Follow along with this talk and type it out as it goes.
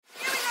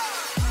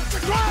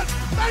It's a cross!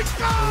 They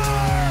score!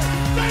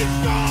 They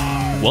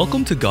score!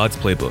 Welcome to God's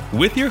Playbook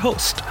with your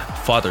host,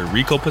 Father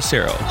Rico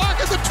Passero.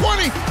 Lock is a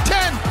 20,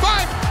 10,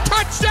 5,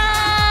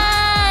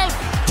 touchdown!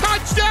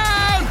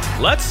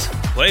 Touchdown! Let's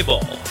play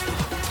ball.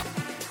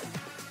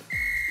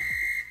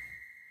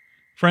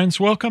 Friends,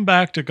 welcome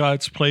back to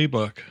God's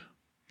Playbook.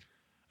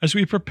 As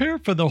we prepare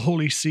for the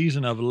holy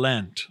season of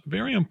Lent, a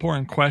very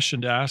important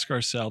question to ask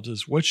ourselves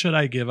is, what should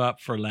I give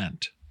up for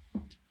Lent?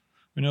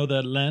 We know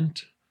that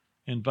Lent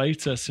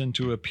invites us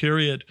into a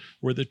period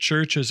where the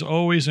church has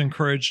always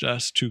encouraged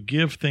us to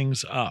give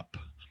things up,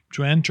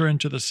 to enter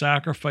into the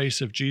sacrifice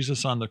of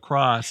Jesus on the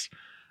cross,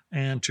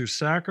 and to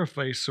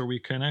sacrifice so we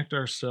connect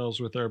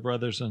ourselves with our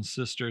brothers and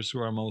sisters who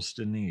are most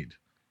in need.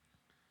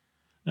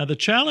 Now, the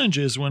challenge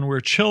is when we're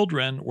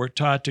children, we're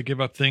taught to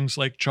give up things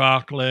like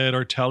chocolate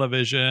or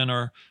television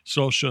or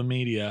social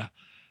media.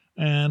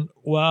 And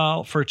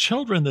while for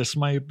children this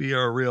might be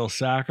a real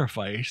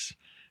sacrifice,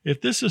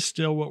 if this is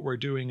still what we're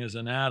doing as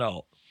an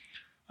adult,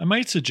 I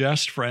might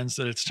suggest, friends,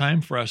 that it's time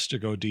for us to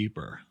go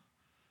deeper.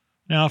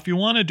 Now, if you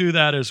want to do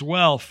that as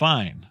well,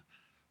 fine.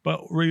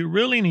 But we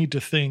really need to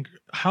think,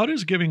 how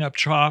does giving up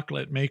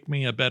chocolate make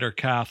me a better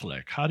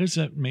Catholic? How does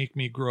it make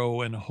me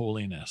grow in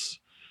holiness?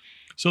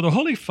 So the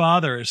Holy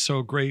Father is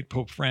so great,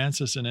 Pope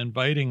Francis, in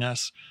inviting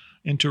us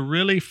into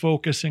really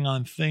focusing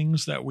on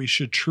things that we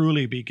should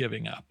truly be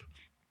giving up.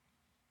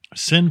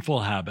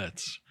 Sinful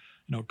habits,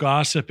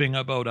 gossiping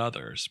about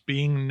others,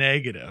 being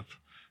negative,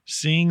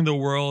 seeing the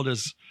world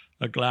as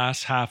a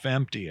glass half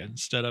empty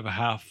instead of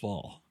half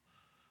full,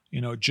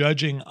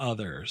 judging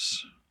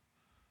others.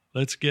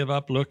 Let's give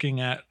up looking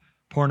at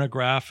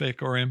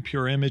pornographic or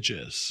impure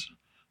images.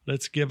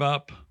 Let's give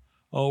up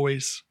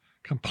always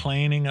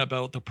complaining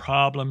about the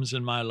problems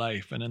in my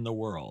life and in the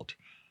world.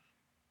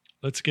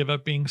 Let's give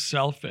up being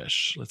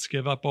selfish. Let's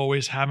give up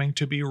always having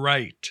to be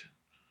right.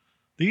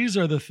 These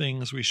are the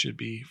things we should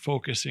be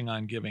focusing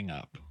on giving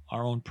up.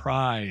 Our own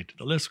pride.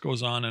 The list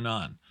goes on and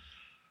on.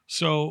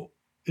 So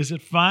is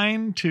it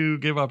fine to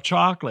give up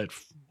chocolate?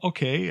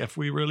 Okay, if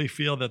we really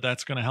feel that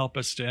that's going to help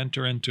us to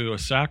enter into a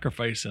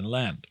sacrifice in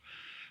Lent.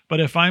 But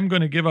if I'm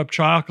going to give up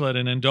chocolate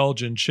and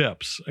indulge in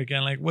chips,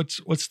 again,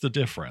 what's the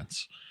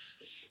difference?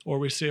 Or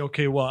we say,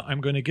 okay, well,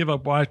 I'm going to give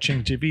up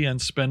watching TV and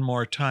spend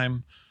more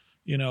time,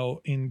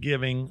 in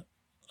giving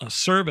a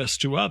service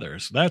to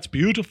others. That's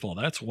beautiful.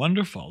 That's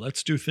wonderful.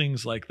 Let's do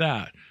things like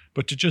that.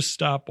 But to just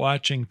stop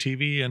watching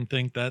TV and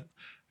think that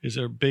is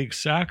a big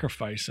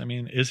sacrifice,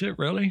 is it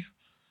really?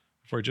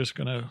 If we're just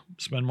going to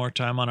spend more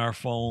time on our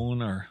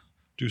phone or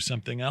do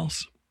something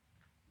else?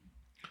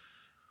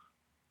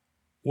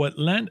 What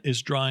Lent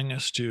is drawing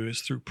us to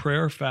is through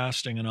prayer,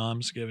 fasting, and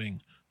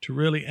almsgiving to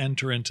really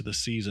enter into the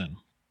season.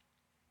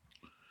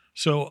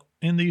 So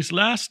in these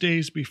last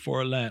days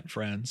before Lent,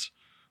 friends,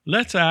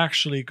 let's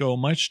actually go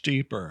much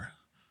deeper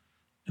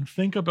and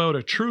think about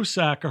a true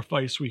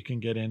sacrifice we can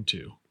get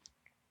into.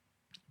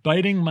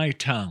 Biting my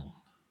tongue.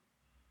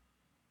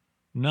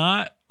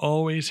 Not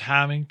always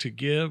having to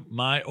give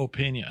my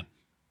opinion.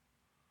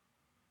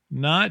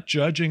 Not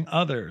judging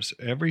others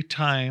every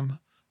time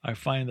I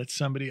find that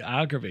somebody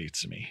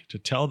aggravates me, to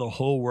tell the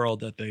whole world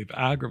that they've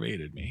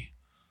aggravated me.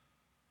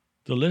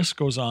 The list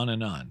goes on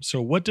and on.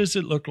 So what does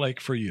it look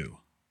like for you?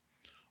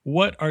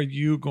 What are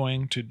you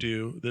going to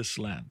do this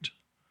Lent?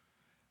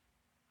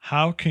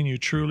 How can you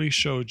truly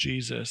show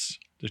Jesus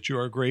that you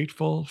are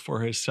grateful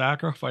for his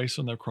sacrifice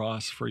on the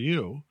cross for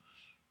you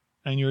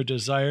and your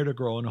desire to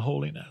grow in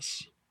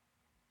holiness?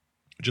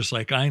 Just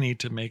like I need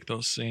to make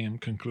those same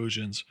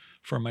conclusions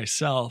for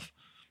myself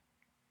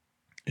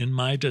in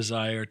my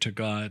desire to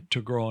God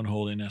to grow in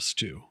holiness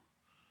too.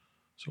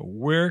 So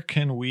where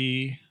can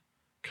we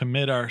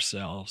commit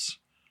ourselves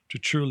to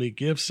truly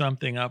give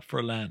something up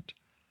for Lent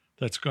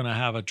that's going to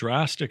have a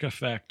drastic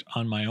effect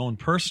on my own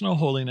personal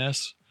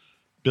holiness,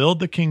 build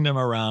the kingdom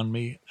around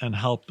me, and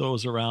help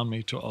those around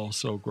me to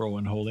also grow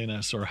in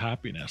holiness or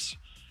happiness,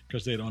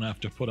 because they don't have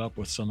to put up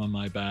with some of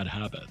my bad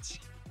habits?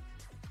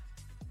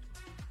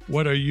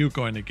 What are you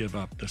going to give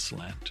up this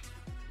Lent?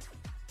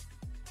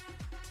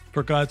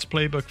 For God's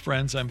Playbook,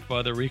 friends, I'm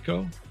Father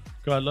Rico.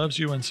 God loves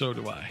you, and so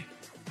do I.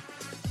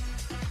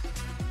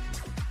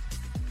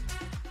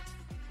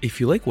 If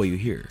you like what you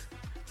hear,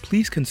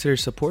 please consider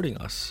supporting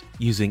us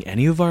using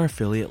any of our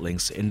affiliate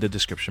links in the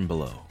description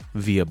below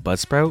via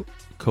Buzzsprout,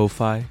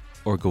 Ko-Fi,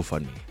 or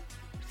GoFundMe.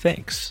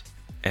 Thanks,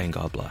 and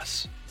God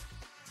bless.